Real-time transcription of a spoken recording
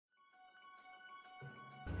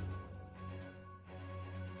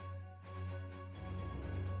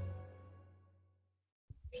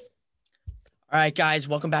All right, guys,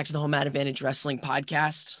 welcome back to the Home Advantage Wrestling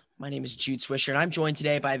Podcast. My name is Jude Swisher, and I'm joined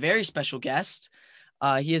today by a very special guest.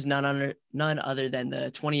 He is none other than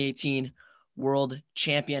the 2018 World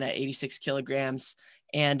Champion at 86 kilograms,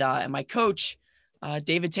 and my coach,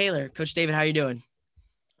 David Taylor. Coach David, how are you doing?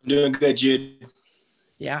 I'm doing good, Jude.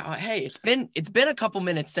 Yeah. Hey, it's been a couple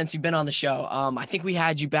minutes since you've been on the show. I think we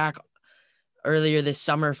had you back earlier this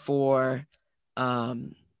summer for,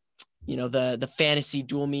 the fantasy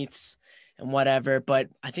dual meets and whatever. But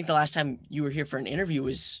I think the last time you were here for an interview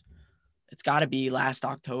it's got to be last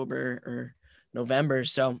October or November.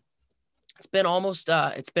 So it's been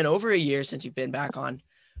it's been over a year since you've been back on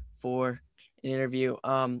for an interview.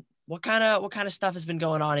 What kind of stuff has been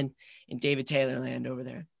going on in David Taylor land over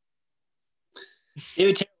there?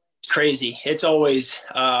 David Taylor is crazy. It's always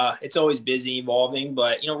busy, evolving,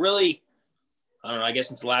 but really, I don't know. I guess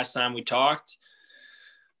since the last time we talked,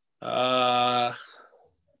 I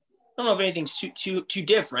don't know if anything's too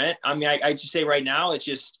different. I mean, I just say right now, it's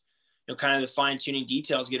just, kind of the fine tuning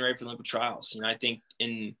details, getting ready for the Olympic trials. I think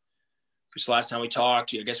because the last time we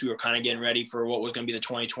talked, I guess we were kind of getting ready for what was going to be the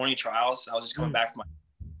 2020 trials. I was just coming back from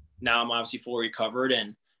now I'm obviously fully recovered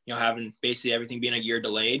and, having basically everything being a year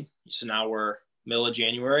delayed. So now we're middle of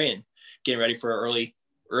January and getting ready for early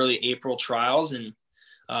April trials and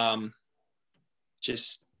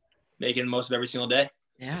just making the most of every single day.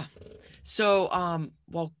 Yeah. So,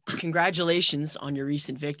 well, congratulations on your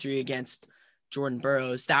recent victory against Jordan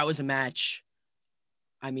Burroughs. That was a match,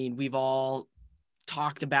 I mean, we've all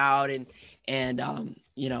talked about and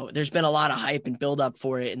there's been a lot of hype and build up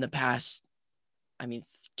for it in the past,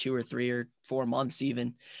 2 or 3 or 4 months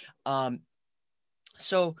even.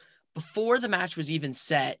 So before the match was even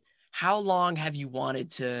set, how long have you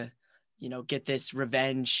wanted to, get this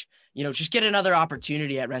revenge, just get another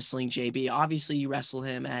opportunity at wrestling JB? Obviously you wrestle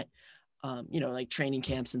him at, like training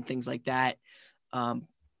camps and things like that.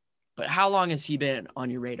 But how long has he been on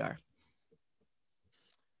your radar?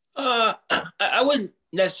 I wouldn't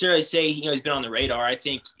necessarily say, he's been on the radar. I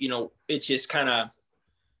think, it's just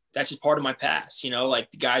that's just part of my past,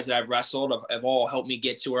 like the guys that I've wrestled have all helped me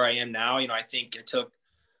get to where I am now. I think it took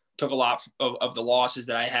a lot of the losses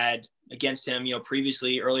that I had against him,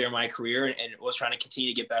 previously earlier in my career and was trying to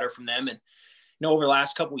continue to get better from them. And, over the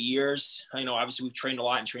last couple of years, obviously we've trained a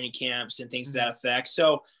lot in training camps and things to that effect.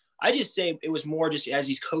 So I just say it was more just as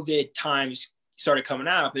these COVID times started coming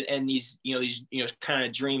out and these kind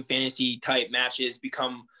of dream fantasy type matches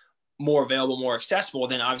become more available, more accessible,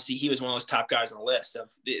 then obviously he was one of those top guys on the list.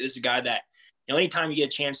 This is a guy that, anytime you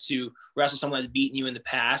get a chance to wrestle someone that's beaten you in the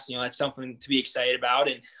past, that's something to be excited about.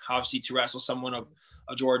 And obviously to wrestle someone of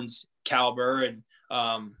Jordan's caliber and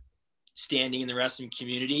standing in the wrestling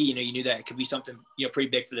community, you knew that it could be something, pretty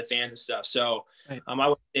big for the fans and stuff. So right. I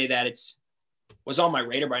would say that was on my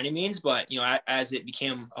radar by any means, but as it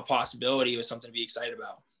became a possibility, it was something to be excited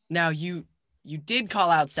about. Now you did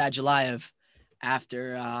call out Sadulayev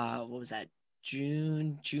after what was that,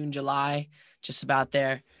 June, July, just about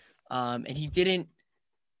there, and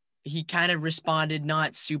he kind of responded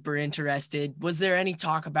not super interested. Was there any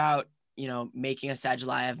talk about making a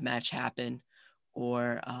Sadulayev match happen,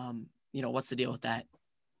 or what's the deal with that?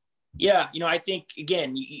 Yeah, I think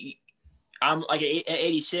again, I'm like at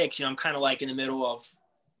 86, I'm kind of like in the middle of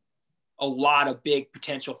a lot of big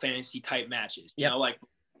potential fantasy type matches, like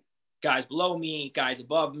guys below me, guys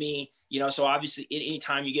above me, so obviously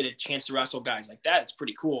anytime you get a chance to wrestle guys like that, it's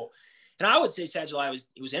pretty cool. And I would say Sadulayev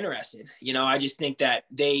was interested. I just think that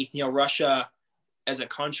they, Russia as a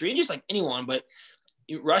country and just like anyone, but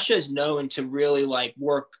Russia is known to really like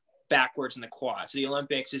work backwards in the quad. So the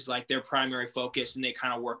Olympics is like their primary focus and they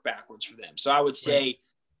kind of work backwards for them. So I would say,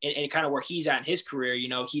 right. And kind of where he's at in his career,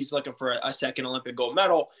 he's looking for a second Olympic gold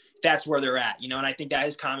medal. That's where they're at, and I think that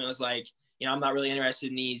his comment was like, I'm not really interested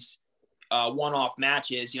in these one-off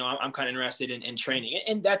matches. I'm kind of interested in training.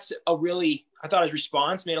 And that's I thought his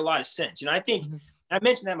response made a lot of sense. I think I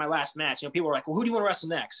mentioned that in my last match, people were like, well, who do you want to wrestle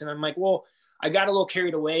next? And I'm like, well, I got a little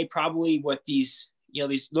carried away probably with these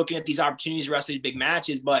looking at these opportunities to wrestle these big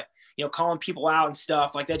matches, but, calling people out and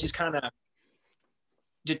stuff like that just kind of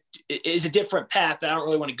is a different path that I don't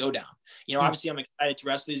really want to go down. Obviously I'm excited to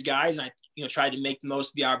wrestle these guys and I, tried to make the most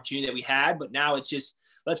of the opportunity that we had, but now it's just,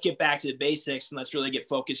 let's get back to the basics and let's really get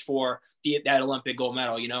focused for that Olympic gold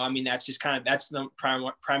medal. That's just that's the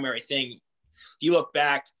primary thing. If you look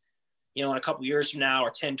back, in a couple of years from now or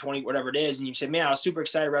 10, 20, whatever it is, and you say, man, I was super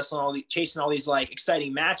excited wrestling chasing all these like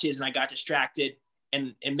exciting matches and I got distracted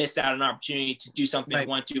and missed out on an opportunity to do something right. I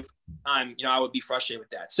wanted to for the time, I would be frustrated with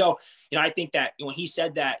that. So, I think that when he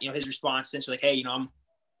said that, his response essentially like, hey, I'm,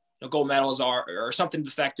 gold medals are, or something to the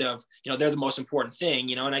effect of, they're the most important thing,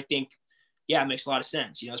 and I think, yeah, it makes a lot of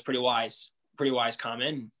sense. It's pretty wise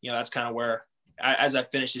comment. That's kind of where, as I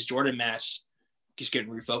finish this Jordan match, just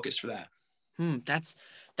getting refocused for that.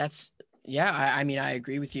 That's yeah. I mean, I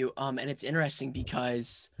agree with you. And it's interesting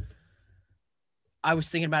because I was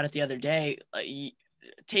thinking about it the other day.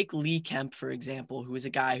 Take Lee Kemp, for example, who was a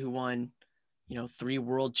guy who won, 3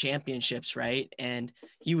 world championships, right? And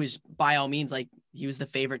he was, by all means, like, he was the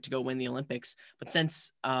favorite to go win the Olympics. But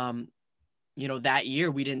since, that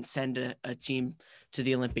year we didn't send a team to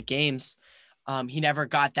the Olympic Games, he never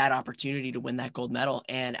got that opportunity to win that gold medal.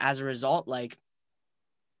 And as a result, like,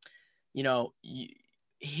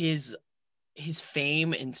 his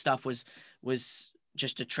fame and stuff was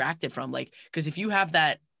just detracted from, like, because if you have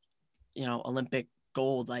that, Olympic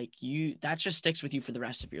gold, like, that just sticks with you for the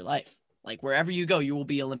rest of your life. Like, wherever you go, you will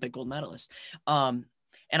be Olympic gold medalist. And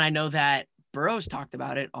I know that Burroughs talked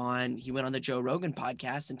about it he went on the Joe Rogan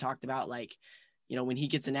podcast and talked about, like, when he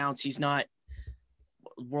gets announced, he's not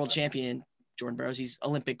world champion Jordan Burroughs, he's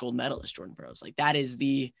Olympic gold medalist Jordan Burroughs. Like, that is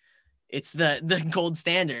it's the gold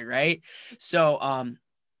standard, right? So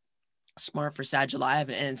smart for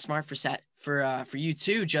Sadulayev, and smart for you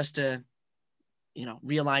too, just to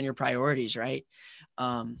realign your priorities, right?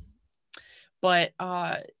 But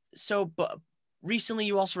recently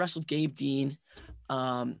you also wrestled Gabe Dean,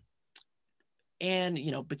 and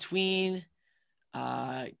between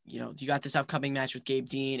you got this upcoming match with Gabe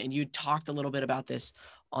Dean, and you talked a little bit about this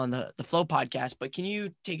on the Flow podcast, but can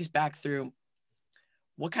you take us back through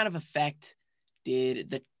what kind of effect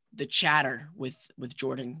did the chatter with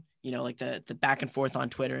Jordan, like the back and forth on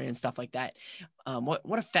Twitter and stuff like that,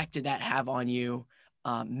 what effect did that have on you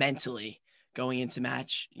mentally going into the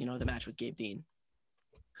match with Gabe Dean?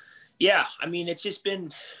 Yeah, I mean, it's a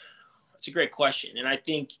great question. And I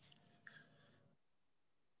think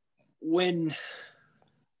I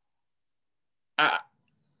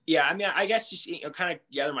guess just kind of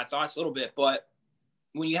gather my thoughts a little bit, but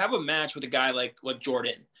when you have a match with a guy like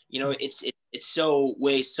Jordan, it's so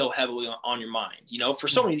weighs so heavily on your mind, for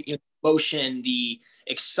so many, emotion, the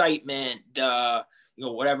excitement,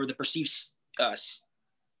 whatever the perceived, I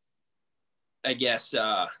guess,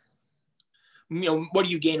 what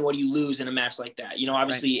do you gain? What do you lose in a match like that?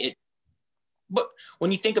 Obviously right. But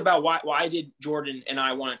when you think about why did Jordan and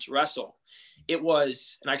I wanted to wrestle, it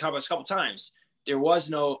was, and I talked about this a couple times, there was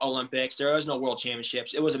no Olympics, there was no World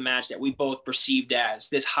Championships. It was a match that we both perceived as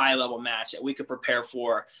this high level match that we could prepare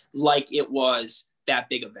for like it was that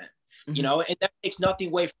big event, and that takes nothing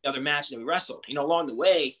away from the other matches that we wrestled. Along the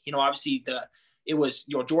way, obviously it was,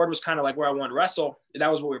 Jordan was kind of like where I wanted to wrestle. That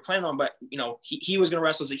was what we were planning on, but, he was going to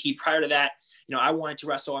wrestle as a Heat. Prior to that, I wanted to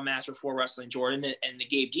wrestle a match before wrestling Jordan, and the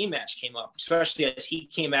Gabe Dean match came up, especially as he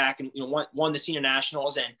came back and, won the senior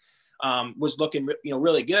nationals and was looking,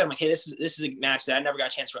 really good. I'm like, hey, this is a match that I never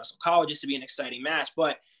got a chance to wrestle in college, just to be an exciting match.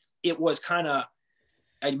 But it was I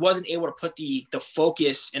wasn't able to put the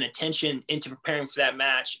focus and attention into preparing for that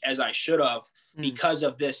match as I should have because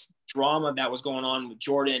of this drama that was going on with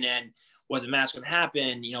Jordan, and was the match going to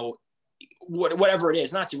happen, whatever it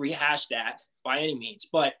is, not to rehash that by any means,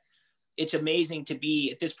 but it's amazing to be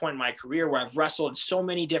at this point in my career where I've wrestled so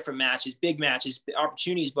many different matches, big matches,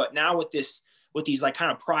 opportunities, but now with these like kind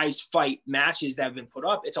of prize fight matches that have been put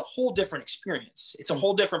up, it's a whole different experience. It's a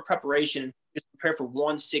whole different preparation to prepare for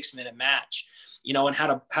 1 6-minute match, and how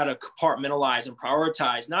to compartmentalize and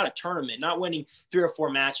prioritize, not a tournament, not winning 3 or 4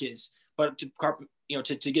 matches, but to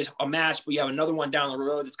get a match, but you have another one down the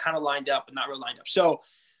road that's kind of lined up but not really lined up. So,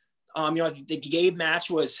 the Gabe match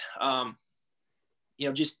was,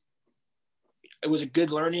 just, it was a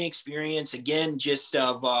good learning experience. Again, just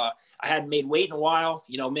of, I hadn't made weight in a while,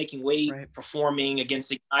 making weight, right. Performing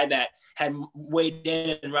against a guy that had weighed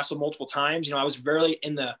in and wrestled multiple times. I was very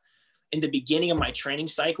in the beginning of my training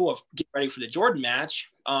cycle of getting ready for the Jordan match.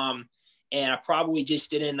 And I probably just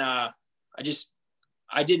didn't, I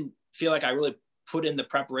didn't feel like I really put in the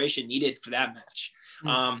preparation needed for that match.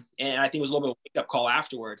 And I think it was a little bit of a wake up call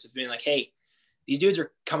afterwards of being like, hey, these dudes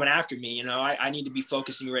are coming after me. I need to be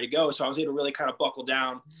focused and ready to go. So I was able to really kind of buckle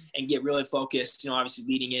down and get really focused, obviously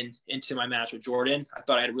leading into my match with Jordan. I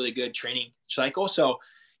thought I had a really good training cycle. So,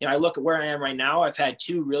 I look at where I am right now. I've had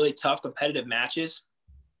 2 really tough competitive matches.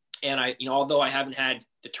 And although I haven't had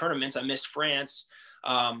the tournaments, I missed France.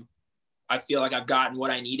 I feel like I've gotten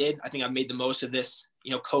what I needed. I think I've made the most of this,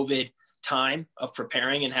 COVID time of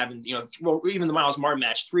preparing and having, even the Miles Martin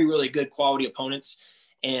match, 3 really good quality opponents.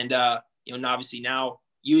 And, and obviously now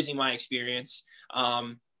using my experience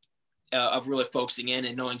of really focusing in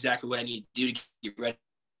and knowing exactly what I need to do to get ready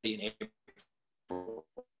in April.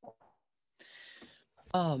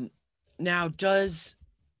 Now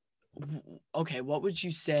what would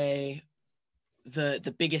you say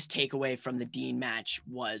the biggest takeaway from the Dean match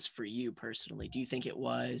was for you personally? Do you think it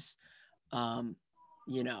was,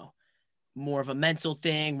 you know, more of a mental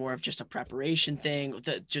thing, more of just a preparation thing?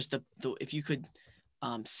 If you could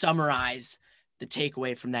summarize the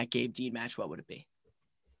takeaway from that Gabe Dean match, what would it be?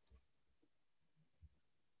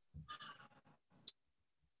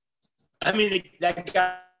 I mean, that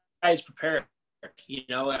guy is prepared. You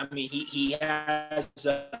know, I mean, he has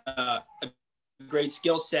a great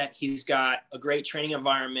skill set. He's got a great training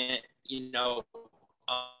environment. And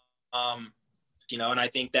I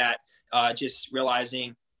think that just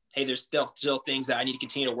realizing, hey, there's still things that I need to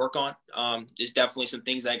continue to work on. There's definitely some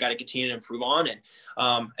things that I got to continue to improve on. And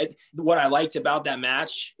what I liked about that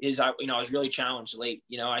match is I was really challenged late.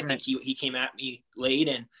 I think he came at me late,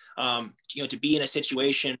 and to be in a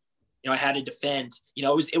situation, I had to defend.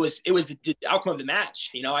 It was the outcome of the match.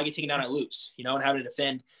 I get taken down, I lose. And having to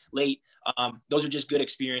defend late. Those are just good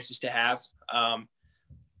experiences to have.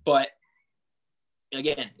 But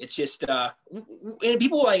again, it's just and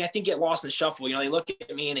people I think get lost in the shuffle. They look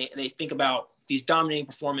at me and they think about these dominating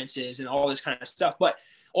performances and all this kind of stuff. But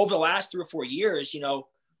over the last 3 or 4 years,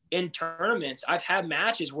 in tournaments, I've had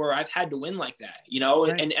matches where I've had to win like that.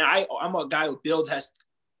 Right. And I'm a guy who build has to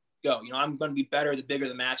go. I'm going to be better the bigger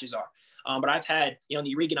the matches are. But I've had, in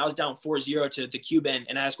the Regan, I was down 4-0 to the Cuban,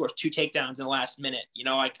 and I scored 2 takedowns in the last minute.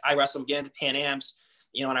 I wrestled again at the Pan Ams,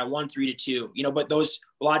 and I won 3-2. But those,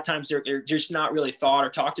 a lot of times they're just not really thought or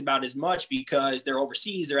talked about as much because they're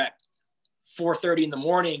overseas. They're at 4:30 in the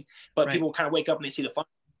morning, but right. People kind of wake up and they see the fun.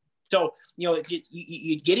 So,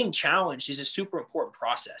 you getting challenged is a super important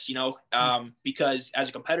process, because as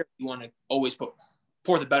a competitor, you want to always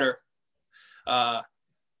pour the better,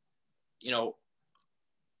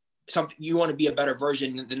 something. You want to be a better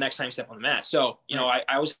version the next time you step on the mat. So,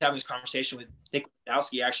 I was having this conversation with Nick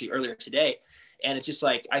Wadowski actually earlier today. And it's just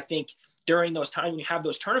like, I think during those times when you have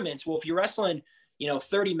those tournaments, well, if you're wrestling,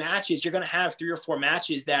 30 matches, you're going to have 3 or 4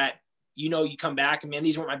 matches that, you come back and, man,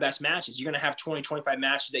 these weren't my best matches. You're going to have 20, 25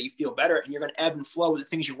 matches that you feel better, and you're going to ebb and flow with the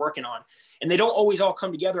things you're working on. And they don't always all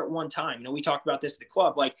come together at one time. We talked about this at the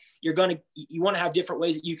club. Like, you want to have different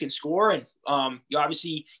ways that you can score. And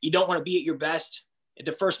you don't want to be at your best at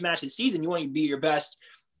the first match of the season. You want to be at your best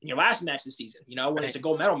in your last match of the season, when right. It's a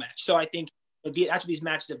gold medal match. So I think that's what these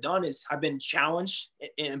matches have done is I've been challenged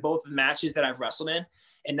in both the matches that I've wrestled in.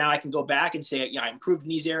 And now I can go back and say, I improved in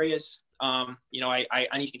these areas. I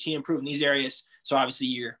need to continue to improve in these areas. So obviously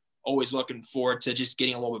you're always looking forward to just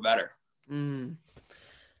getting a little bit better.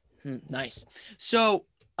 Nice. So,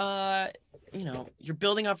 you're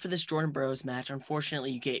building up for this Jordan Burroughs match.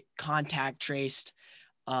 Unfortunately, you get contact traced.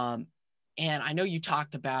 And I know you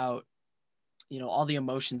talked about, all the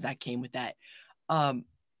emotions that came with that.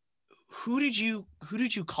 Who did you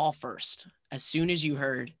call first as soon as you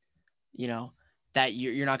heard, that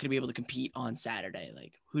you're not going to be able to compete on Saturday?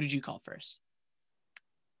 Like, who did you call first?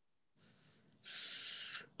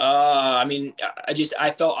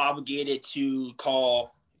 I felt obligated to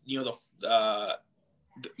call,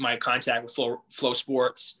 my contact with Flow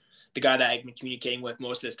Sports, the guy that I've been communicating with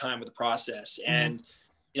most of this time with the process. Mm-hmm. And,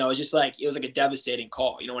 it was just like, it was like a devastating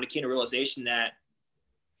call, when it came to realization that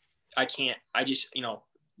I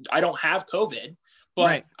don't have COVID, but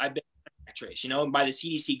right. I've been trace, and by the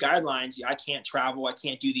CDC guidelines, I can't travel. I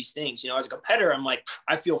can't do these things. As a competitor, I'm like,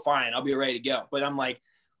 I feel fine. I'll be ready to go. But I'm like,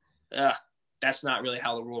 that's not really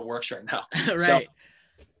how the world works right now. Right. So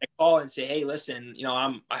I call and say, hey, listen,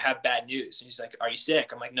 I have bad news. And he's like, are you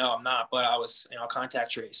sick? I'm like, no, I'm not. But I was,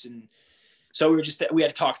 contact trace. And so we had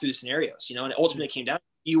to talk through the scenarios, and ultimately it came down,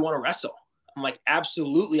 do you want to wrestle? I'm like,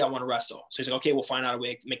 absolutely, I want to wrestle. So he's like, okay, we'll find out a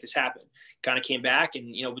way to make this happen. Kind of came back,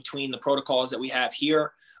 and, between the protocols that we have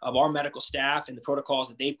here of our medical staff and the protocols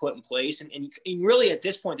that they put in place. And really at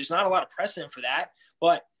this point, there's not a lot of precedent for that,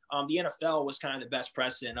 but the NFL was kind of the best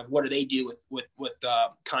precedent of what do they do with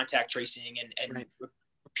contact tracing and right.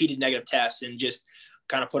 repeated negative tests, and just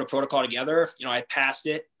kind of put a protocol together. I passed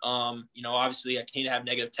it. Obviously I continue to have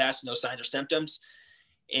negative tests, no signs or symptoms.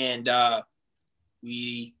 And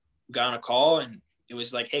we got on a call, and it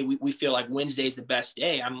was like, hey, we feel like Wednesday's the best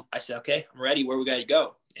day. I said, okay, I'm ready. Where we got to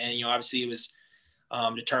go? And, obviously it was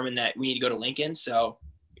determined that we need to go to Lincoln. So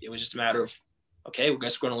it was just a matter of, okay, we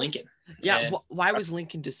guess we're going to Lincoln. Yeah. And why was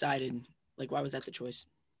Lincoln decided? Like, why was that the choice?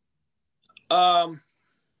 I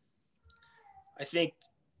think,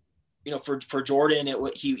 for Jordan,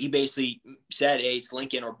 he basically said, hey, it's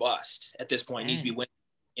Lincoln or bust at this point. It needs to be winning,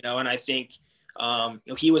 and I think,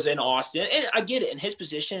 he was in Austin, and I get it. In his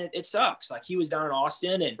position, it sucks. Like, he was down in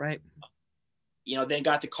Austin, and right. Then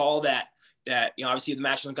got the call that that, obviously the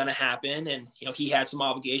match wasn't going to happen. And, he had some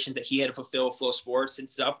obligations that he had to fulfill with Flow Sports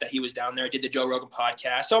and stuff, that he was down there, did the Joe Rogan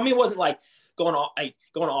podcast. So, I mean, it wasn't like going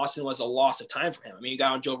to Austin was a loss of time for him. I mean, he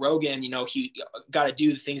got on Joe Rogan, he got to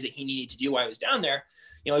do the things that he needed to do while he was down there.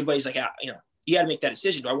 Everybody's like, you got to make that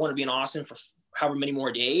decision. Do I want to be in Austin for however many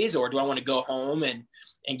more days, or do I want to go home and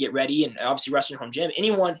get ready and obviously wrestle in your home gym?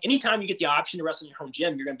 Anytime you get the option to wrestle in your home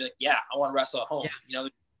gym, you're going to be like, yeah, I want to wrestle at home. Yeah.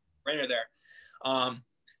 Trainer there.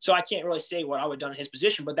 So I can't really say what I would have done in his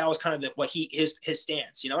position, but that was kind of his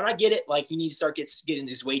stance, and I get it. Like, you need to start getting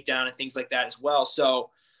his weight down and things like that as well. So,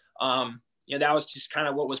 that was just kind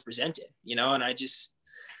of what was presented, and I just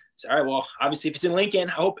said, all right, well, obviously if it's in Lincoln,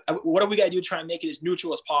 what do we got to do to try and make it as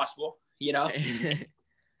neutral as possible?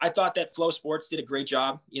 I thought that Flow Sports did a great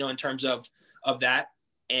job, in terms of that.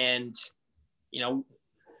 And,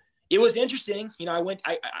 it was interesting.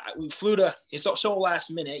 We flew it's so last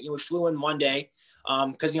minute, we flew in Monday.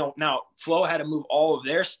 Cause now Flow had to move all of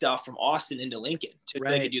their stuff from Austin into Lincoln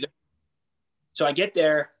they could do that. So I get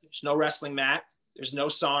there, there's no wrestling mat, there's no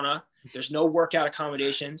sauna, there's no workout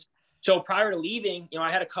accommodations. So prior to leaving,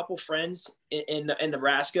 I had a couple friends in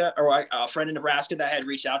Nebraska, or a friend in Nebraska that I had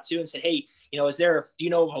reached out to and said, hey, do you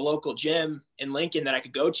know of a local gym in Lincoln that I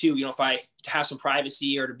could go to, if I to have some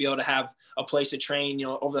privacy or to be able to have a place to train,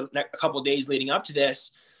 over the next couple of days leading up to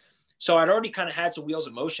this. So I'd already kind of had some wheels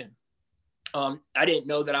in motion. I didn't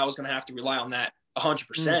know that I was going to have to rely on that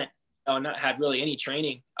 100%, not have really any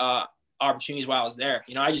training opportunities while I was there.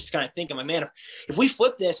 I just kind of think, I'm like, man, if we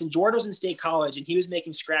flip this and Jordan was in State College and he was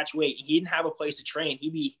making scratch weight and he didn't have a place to train,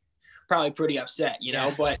 he'd be probably pretty upset,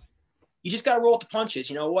 but you just got to roll with the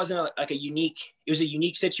punches. It wasn't it was a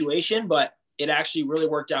unique situation, but it actually really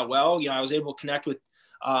worked out well. I was able to connect with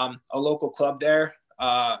a local club there,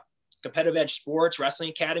 Competitive Edge Sports Wrestling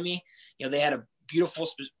Academy. They had a beautiful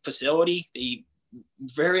facility. They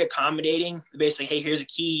very accommodating. Basically, hey, here's a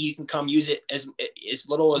key. You can come use it as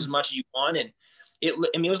little as much as you want. And it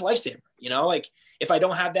was a lifesaver. Like, if I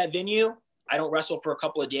don't have that venue, I don't wrestle for a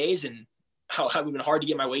couple of days, and how it would have been hard to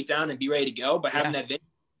get my weight down and be ready to go. But having that venue,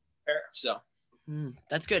 so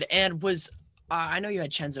that's good. And I know you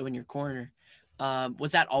had Chenzo in your corner.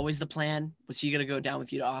 Was that always the plan? Was he going to go down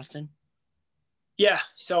with you to Austin? Yeah.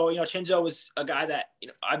 So, Chenzo was a guy that,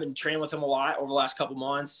 I've been training with him a lot over the last couple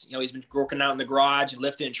months. He's been working out in the garage and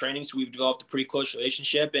lifting and training. So we've developed a pretty close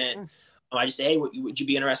relationship. And I just said, hey, would you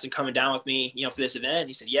be interested in coming down with me, for this event? And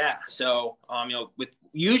he said, yeah. So,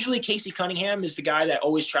 usually Casey Cunningham is the guy that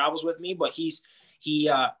always travels with me, but he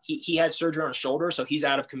had surgery on his shoulder. So he's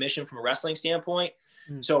out of commission from a wrestling standpoint.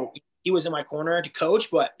 So he was in my corner to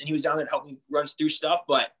coach, and he was down there to help me run through stuff.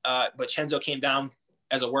 But Chenzo came down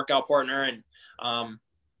as a workout partner, and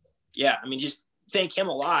just thank him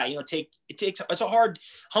a lot. It's a hard,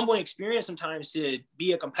 humbling experience sometimes to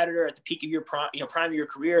be a competitor at the peak of your prime of your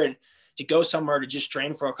career, and to go somewhere to just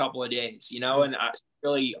train for a couple of days, and I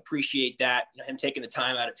really appreciate that, him taking the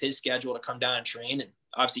time out of his schedule to come down and train, and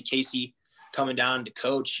obviously Casey coming down to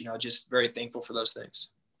coach, just very thankful for those things.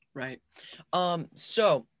 Right.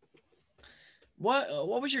 So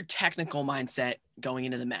what was your technical mindset going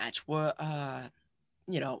into the match? What,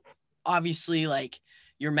 obviously, like,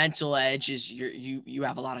 your mental edge is you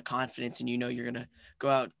have a lot of confidence, and you're going to go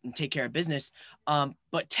out and take care of business.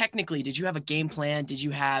 But technically, did you have a game plan? Did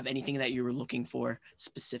you have anything that you were looking for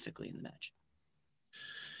specifically in the match?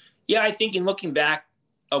 Yeah, I think in looking back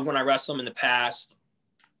of when I wrestled him in the past,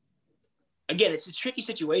 again, it's a tricky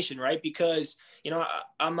situation, right? Because,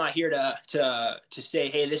 I'm not here to say,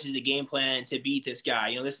 hey, this is the game plan to beat this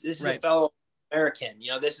guy. This is a fellow American.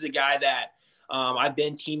 This is a guy that I've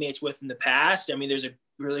been teammates with in the past. I mean, there's a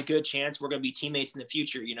really good chance we're going to be teammates in the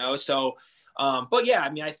future, So, but yeah,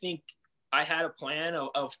 I think I had a plan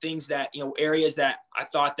of things that, areas that I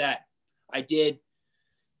thought that I did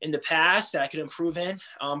in the past that I could improve in.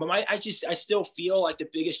 But I still feel like the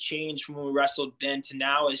biggest change from when we wrestled then to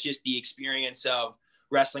now is just the experience of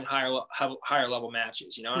wrestling higher level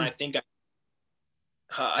matches, And I think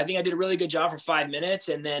I did a really good job for 5 minutes.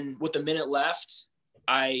 And then with the minute left,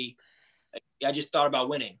 I just thought about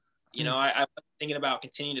winning. I was thinking about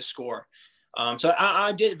continuing to score. So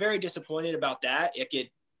I did very disappointed about that.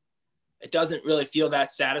 It doesn't really feel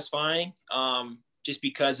that satisfying. Just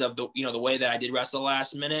because of the way that I did wrestle the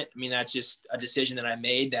last minute. I mean, that's just a decision that I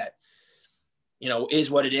made that,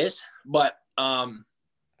 is what it is. But,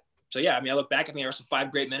 so yeah, I look back, I think I wrestled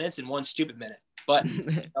 5 great minutes and 1 stupid minute, but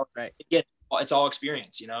right. Again, it's all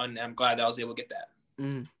experience, and I'm glad that I was able to get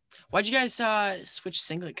that. Why'd you guys switch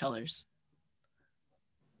singlet colors?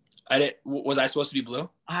 Was I supposed to be blue?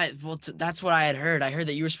 That's what I had heard. I heard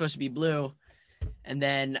that you were supposed to be blue. And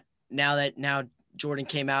then now Jordan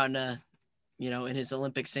came out in a in his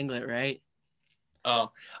Olympic singlet, right?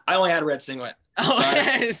 Oh, I only had a red singlet.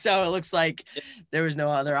 Oh, so it looks like there was no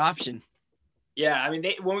other option. Yeah, I mean,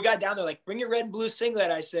 when we got down there, like, bring your red and blue singlet.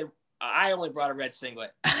 I said, I only brought a red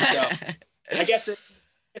singlet. So I guess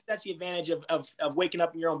that's the advantage of waking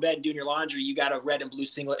up in your own bed and doing your laundry. You got a red and blue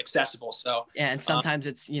singlet accessible. So yeah, and sometimes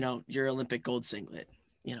it's your Olympic gold singlet.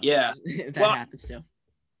 Yeah, that happens too.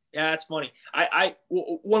 Yeah, that's funny.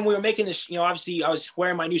 When we were making this, obviously I was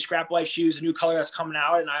wearing my new Scrap Life shoes, a new color that's coming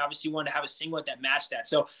out, and I obviously wanted to have a singlet that matched that.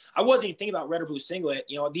 So I wasn't even thinking about red or blue singlet.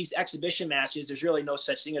 These exhibition matches, there's really no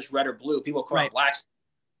such thing as red or blue. People call it black,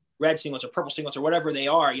 red singlets or purple singlets or whatever they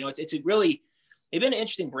are. It's they've been an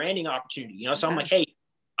interesting branding opportunity. So I'm like, hey,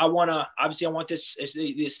 I want this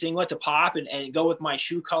singlet to pop and go with my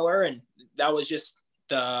shoe color, and that was just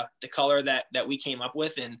the color that we came up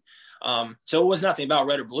with. And so it was nothing about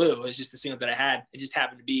red or blue. It was just the singlet that I had. It just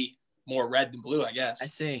happened to be more red than blue, I guess. I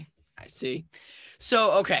see.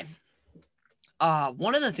 So, okay.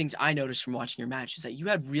 One of the things I noticed from watching your match is that you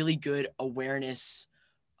had really good awareness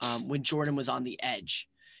when Jordan was on the edge,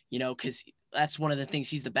 because that's one of the things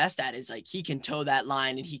he's the best at, is like he can toe that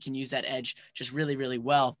line and he can use that edge just really, really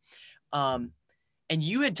well. And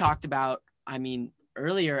you had talked about,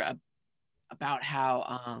 earlier about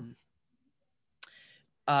how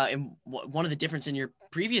and one of the difference in your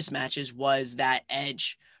previous matches was that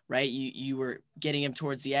edge, right? You were getting him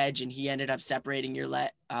towards the edge, and he ended up separating your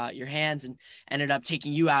hands and ended up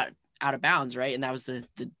taking you out of bounds, right? And that was the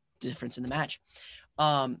difference in the match.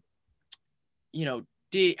 How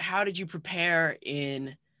did you prepare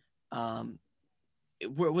in?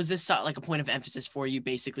 Was this like a point of emphasis for you,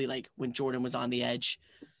 basically, like when Jordan was on the edge?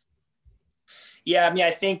 Yeah,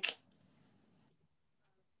 I think.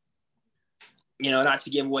 Not to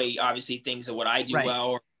give away, obviously, things of what I do well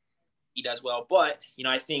or he does well. But,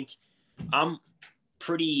 I think I'm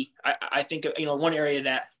pretty – I think, one area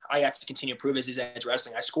that I have to continue to improve is edge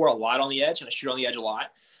wrestling. I score a lot on the edge, and I shoot on the edge a lot.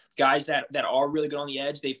 Guys that are really good on the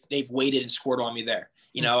edge, they've waited and scored on me there.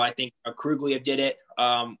 I think Kruglia did it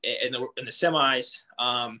in the semis.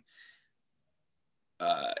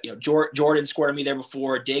 Jordan scored on me there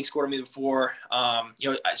before. Dig scored on me before.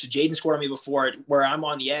 So Jaden scored on me before, where I'm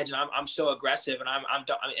on the edge and I'm so aggressive and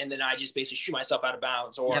and then I just basically shoot myself out of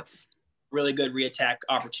bounds or really good reattack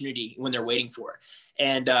opportunity when they're waiting for it.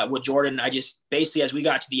 And with Jordan, I just basically, as we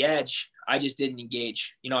got to the edge, I just didn't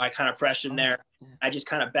engage. I kind of pressed him there. I just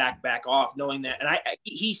kind of back off, knowing that. And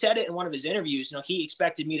he said it in one of his interviews. He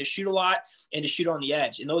expected me to shoot a lot and to shoot on the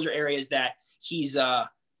edge, and those are areas that he's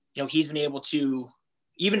been able to.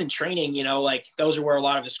 Even in training, like those are where a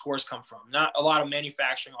lot of his scores come from. Not a lot of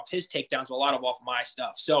manufacturing off his takedowns, but a lot of off my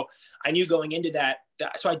stuff. So I knew going into that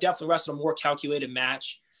so I definitely wrestled a more calculated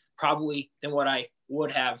match probably than what I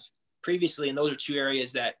would have previously. And those are two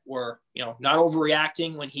areas that were, not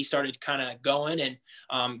overreacting when he started kind of going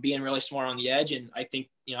and being really smart on the edge. And I think,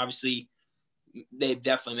 obviously they've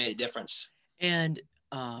definitely made a difference. And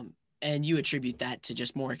you attribute that to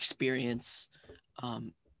just more experience,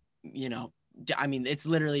 it's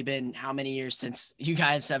literally been how many years since you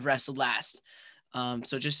guys have wrestled last?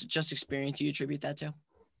 So just experience you attribute that to?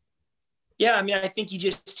 Yeah, I think you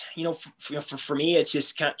just, for me, it's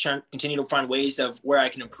just kind of trying to continue to find ways of where I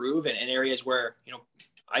can improve and areas where,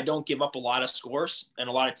 I don't give up a lot of scores and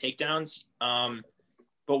a lot of takedowns.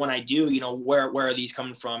 But when I do, where are these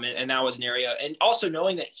coming from? And that was an area. And also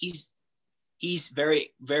knowing that he's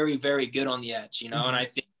very, very, very good on the edge, and I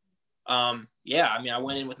think, I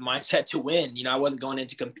went in with the mindset to win. I wasn't going in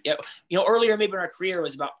to compete. Earlier maybe in our career it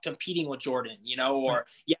was about competing with Jordan, or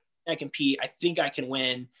I compete. I think I can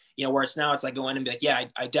win. Where it's now, it's like going in and be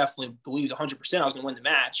like, I definitely believed 100% I was going to win the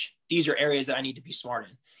match. These are areas that I need to be smart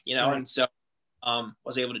in. And so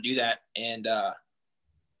was able to do that. And I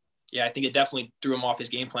think it definitely threw him off his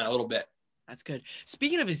game plan a little bit. That's good.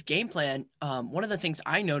 Speaking of his game plan, one of the things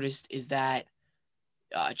I noticed is that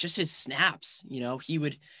just his snaps,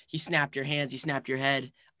 he snapped your hands, he snapped your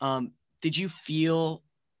head. Did you feel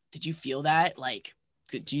that? Like,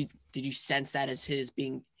 did you sense that as his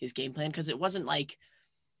being his game plan? Cause it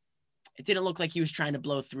didn't look like he was trying to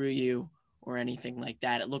blow through you or anything like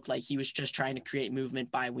that. It looked like he was just trying to create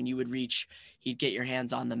movement by when you would reach, he'd get your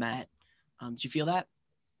hands on the mat. Did you feel that?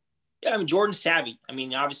 Yeah. Jordan's savvy.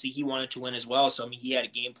 Obviously he wanted to win as well. So, he had a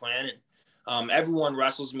game plan, and everyone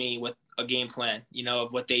wrestles me with a game plan,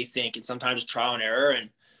 of what they think. And sometimes it's trial and error. And,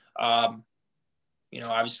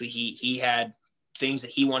 obviously he had things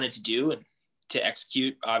that he wanted to do and to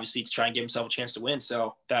execute, obviously, to try and give himself a chance to win.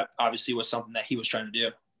 So that obviously was something that he was trying to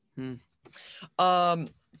do.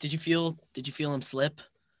 Did you feel him slip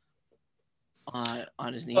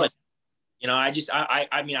on his knees? You know,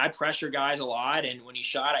 I mean, I pressure guys a lot, and when he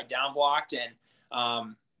shot, I down blocked, and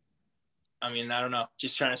I mean, I don't know,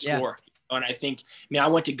 just trying to score. Yeah. And I think, I mean, I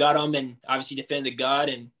went to gut him and obviously defended the gut,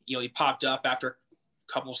 and you know, he popped up after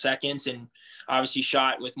a couple seconds and obviously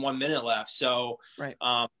shot with 1 minute left. So, right.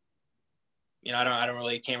 You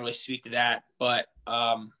know, can't really speak to that, but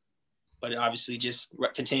obviously just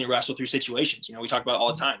continue to wrestle through situations. You know, we talk about it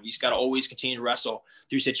all the time. You just got to always continue to wrestle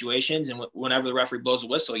through situations, and whenever the referee blows a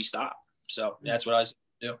whistle, you stop. So that's what I was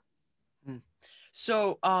doing.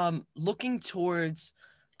 So, looking towards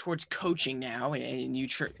coaching now, and you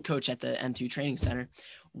coach at the M2 Training Center,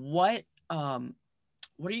 what are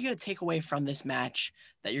you going to take away from this match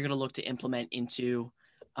that you're going to look to implement into,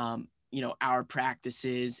 you know, our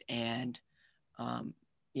practices and,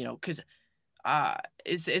 you know, because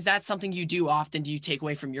is that something you do often? Do you take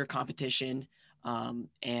away from your competition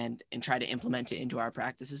and try to implement it into our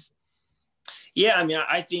practices? Yeah, I mean,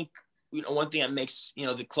 I think, you know, one thing that makes, you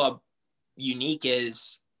know, the club unique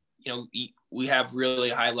is, you know, we have really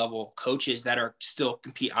high level coaches that are still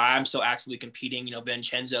I'm still actively competing. You know,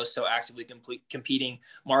 Vincenzo's still actively competing.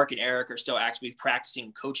 Mark and Eric are still actively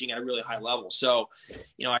practicing coaching at a really high level. So,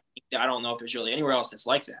 you know, I don't know if there's really anywhere else that's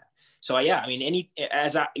like that. So yeah, I mean,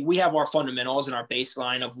 we have our fundamentals and our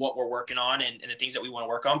baseline of what we're working on and the things that we want to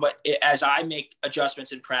work on. But as I make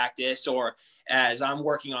adjustments in practice, or as I'm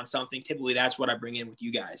working on something, typically that's what I bring in with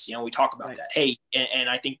you guys. You know, we talk about that. Hey, and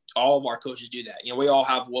I think all of our coaches do that. You know, we all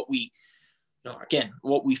have what we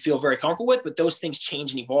feel very comfortable with, but those things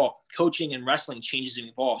change and evolve. Coaching and wrestling changes and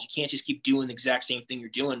evolves. You can't just keep doing the exact same thing you're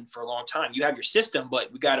doing for a long time. You have your system,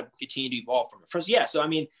 but we got to continue to evolve from it. First, yeah. So, I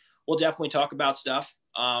mean, we'll definitely talk about stuff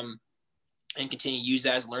and continue to use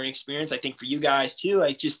that as a learning experience. I think for you guys too,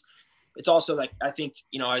 it's also like, I think,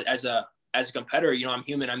 you know, as a competitor, you know, I'm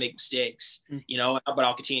human, I make mistakes, you know, but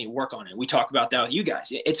I'll continue to work on it. We talk about that with you guys.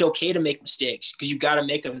 It's okay to make mistakes because you got to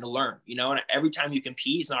make them to learn, you know, and every time you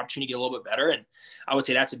compete, it's an opportunity to get a little bit better. And I would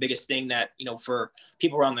say that's the biggest thing that, you know, for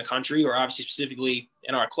people around the country, or obviously specifically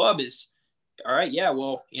in our club, is, all right, yeah,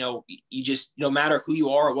 well, you know, you just, no matter who you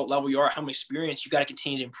are, or what level you are, how much experience, you got to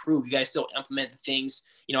continue to improve. You got to still implement the things,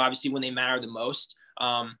 you know, obviously when they matter the most.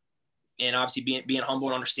 And obviously being humble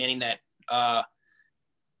and understanding that, I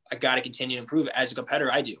got to continue to improve. As a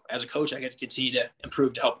competitor, I do. As a coach, I get to continue to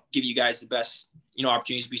improve to help give you guys the best, you know,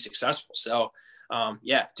 opportunities to be successful. So,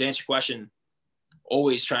 yeah, to answer your question,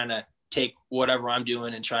 always trying to take whatever I'm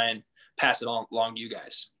doing and try and pass it along to you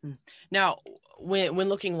guys. Now, when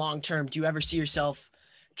looking long term, do you ever see yourself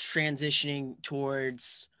transitioning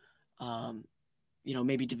towards, you know,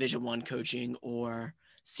 maybe Division I coaching or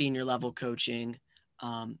senior level coaching?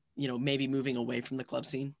 You know, maybe moving away from the club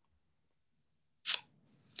scene?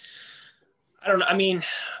 I don't know. I mean,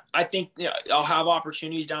 I think, you know, I'll have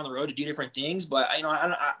opportunities down the road to do different things, but you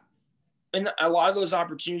know, and a lot of those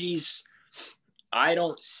opportunities, I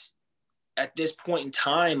don't, at this point in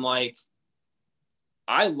time, like,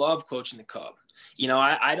 I love coaching the Cub. You know,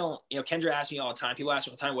 I don't, you know, Kendra asks me all the time, people ask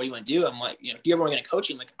me all the time, what do you want to do? I'm like, you know, do you ever want to get into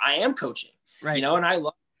coaching? Like, I am coaching, right? You know, and I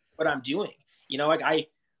love what I'm doing. You know, like I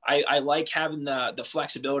like having the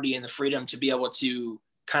flexibility and the freedom to be able to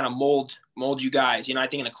kind of mold you guys. You know, I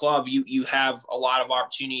think in a club, you have a lot of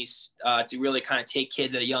opportunities to really kind of take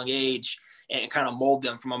kids at a young age and kind of mold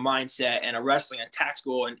them from a mindset and a wrestling and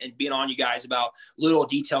tactical and being on you guys about little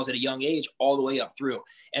details at a young age all the way up through.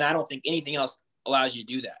 And I don't think anything else allows you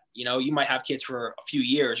to do that. You know, you might have kids for a few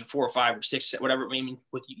years, or 4 or 5 or 6, whatever. I mean,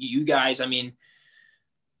 with you guys, I mean,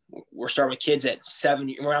 we're starting with kids at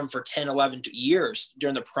 7, around for 10, 11 years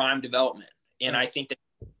during the prime development. And I think that,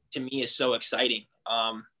 to me, is so exciting.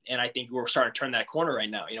 And I think we're starting to turn that corner right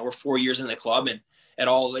now. You know, we're 4 years in the club, and at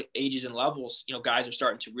all ages and levels, you know, guys are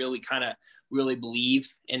starting to really really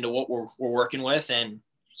believe into what we're working with and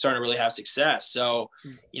starting to really have success. So,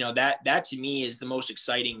 you know, that to me is the most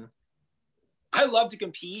exciting. I love to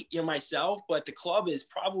compete, you know, myself, but the club is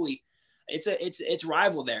probably, it's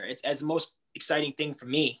rival there. It's as the most exciting thing for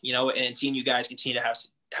me, you know, and seeing you guys continue to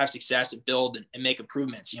have success and build and make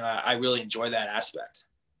improvements. You know, I really enjoy that aspect.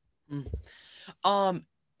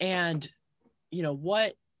 And, you know,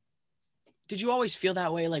 what did you always feel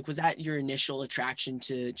that way? Like, was that your initial attraction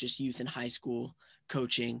to just youth and high school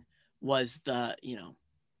coaching, was the, you know,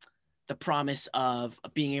 the promise of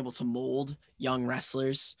being able to mold young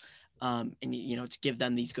wrestlers, and, you know, to give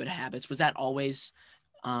them these good habits? Was that always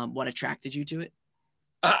what attracted you to it?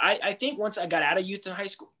 I think once I got out of youth and high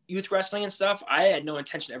school, youth wrestling and stuff, I had no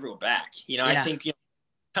intention to ever go back. You know, I think, you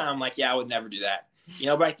know, I'm like, yeah, I would never do that. You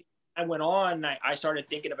know, but I went on, I started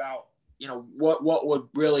thinking about, what would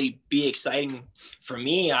really be exciting for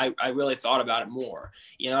me, I really thought about it more,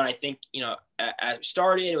 and I think, as it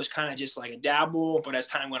started, it was kind of just like a dabble, but as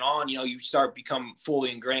time went on, you start become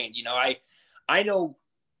fully ingrained. I know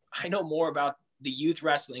more about the youth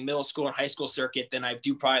wrestling, middle school and high school circuit than I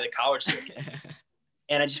do probably the college circuit.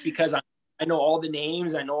 And just because I know all the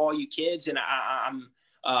names, I know all you kids, and I'm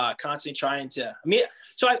constantly trying to,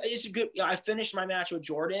 it's good. I finished my match with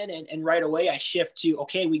Jordan, and right away I shift to,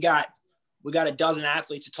 okay, we got a dozen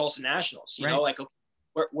athletes at Tulsa Nationals, right. Like,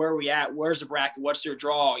 where are we at? Where's the bracket? What's their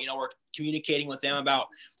draw? We're communicating with them about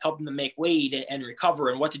helping them make weight and recover,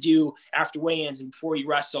 and what to do after weigh-ins and before you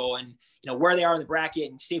wrestle, and, where they are in the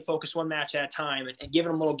bracket, and stay focused one match at a time, and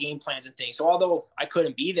giving them little game plans and things. So although I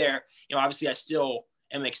couldn't be there, obviously I still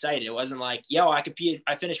am excited. It wasn't like, I competed,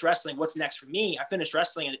 I finished wrestling, what's next for me? I finished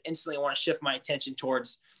wrestling and instantly I want to shift my attention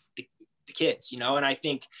towards the kids, and I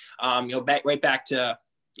think, back to,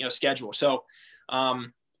 schedule. So,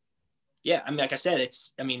 like I said,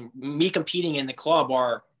 me competing in the club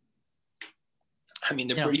they're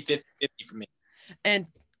pretty 50-50 for me. And,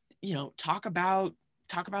 talk about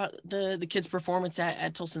the kids' performance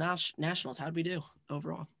at Tulsa Nationals. How'd we do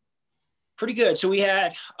overall? Pretty good. So we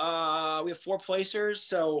have 4 placers.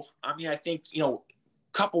 So, I think, a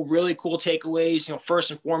couple really cool takeaways,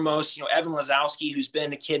 first and foremost, Evan Lazowski, who's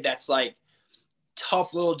been a kid that's like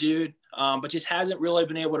tough little dude, but just hasn't really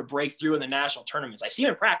been able to break through in the national tournaments. I see him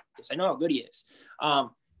in practice. I know how good he is.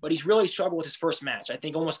 But he's really struggled with his first match. I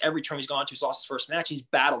think almost every tournament he's gone to, he's lost his first match. He's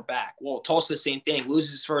battled back. Well, Tulsa, the same thing,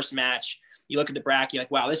 loses his first match. You look at the bracket, you're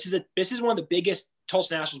like, wow, this is one of the biggest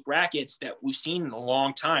Tulsa Nationals brackets that we've seen in a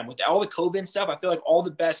long time. With all the COVID stuff, I feel like all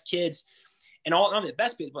the best kids, and not only the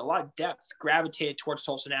best kids, but a lot of depth gravitated towards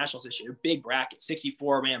Tulsa Nationals this year. Big brackets,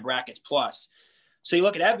 64-man brackets plus. So you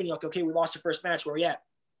look at Evan, you're like, okay, we lost the first match. Where are we at?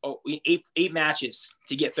 Oh, we had eight matches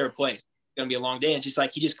to get third place. It's going to be a long day. And it's just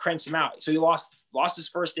like, he just cranks him out. So he lost his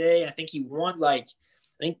first day. And I think he won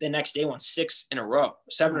the next day won 6 in a row,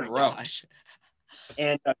 7 in a row. Gosh.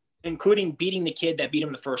 And including beating the kid that beat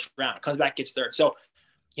him the first round, comes back, gets third. So,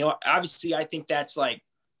 obviously I think that's like,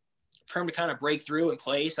 for him to kind of break through in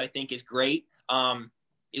place, I think is great. The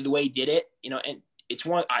way he did it, and it's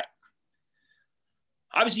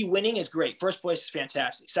obviously winning is great. First place is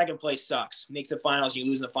fantastic. Second place sucks. Make the finals, you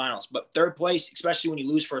lose in the finals. But third place, especially when you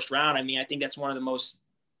lose first round, I think that's one of the most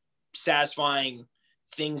satisfying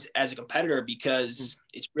things as a competitor, because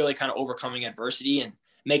it's really kind of overcoming adversity and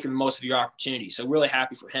making the most of your opportunity. So really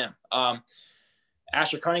happy for him.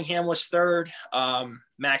 Asher Cunningham was third.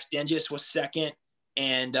 Max Dengis was second,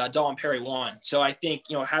 and Dalton Perry won. So I think,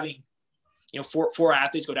 having, four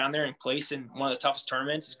athletes go down there and place in one of the toughest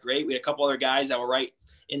tournaments is great. We had a couple other guys that were right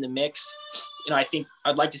in the mix. I think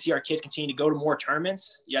I'd like to see our kids continue to go to more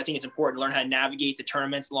tournaments. I think it's important to learn how to navigate the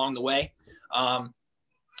tournaments along the way.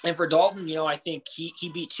 And for Dalton, I think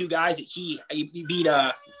he beat 2 guys that he beat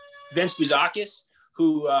Vince Bouzakis,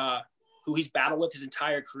 who he's battled with his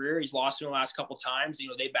entire career. He's lost to him the last couple of times.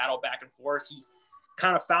 They battled back and forth. He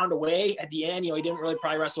kind of found a way at the end. He didn't really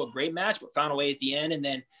probably wrestle a great match, but found a way at the end. And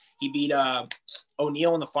then he beat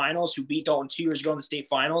O'Neal in the finals, who beat Dalton 2 years ago in the state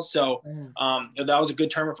finals. So that was a good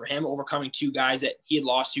tournament for him, overcoming 2 guys that he had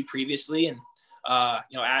lost to previously. And,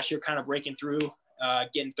 Asher kind of breaking through,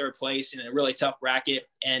 getting third place in a really tough bracket.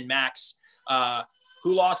 And Max,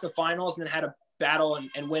 who lost the finals and then had a battle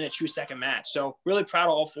and win a true second match. So really proud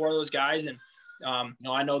of all 4 of those guys. And,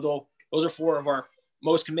 I know those are 4 of our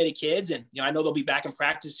most committed kids. And, I know they'll be back in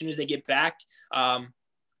practice as soon as they get back,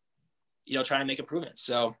 trying to make improvements.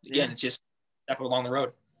 So again, It's just step along the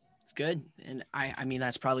road. It's good. And I mean,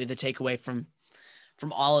 that's probably the takeaway from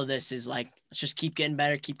all of this is like, let's just keep getting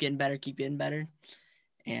better,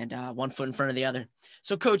 and one foot in front of the other.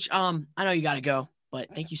 So Coach, I know you got to go,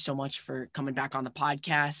 but thank you so much for coming back on the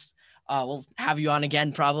podcast. We'll have you on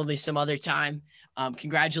again, probably some other time.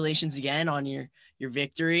 Congratulations again on your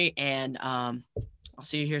victory, and I'll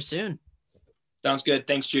see you here soon. Sounds good.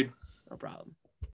 Thanks, Jude. No problem.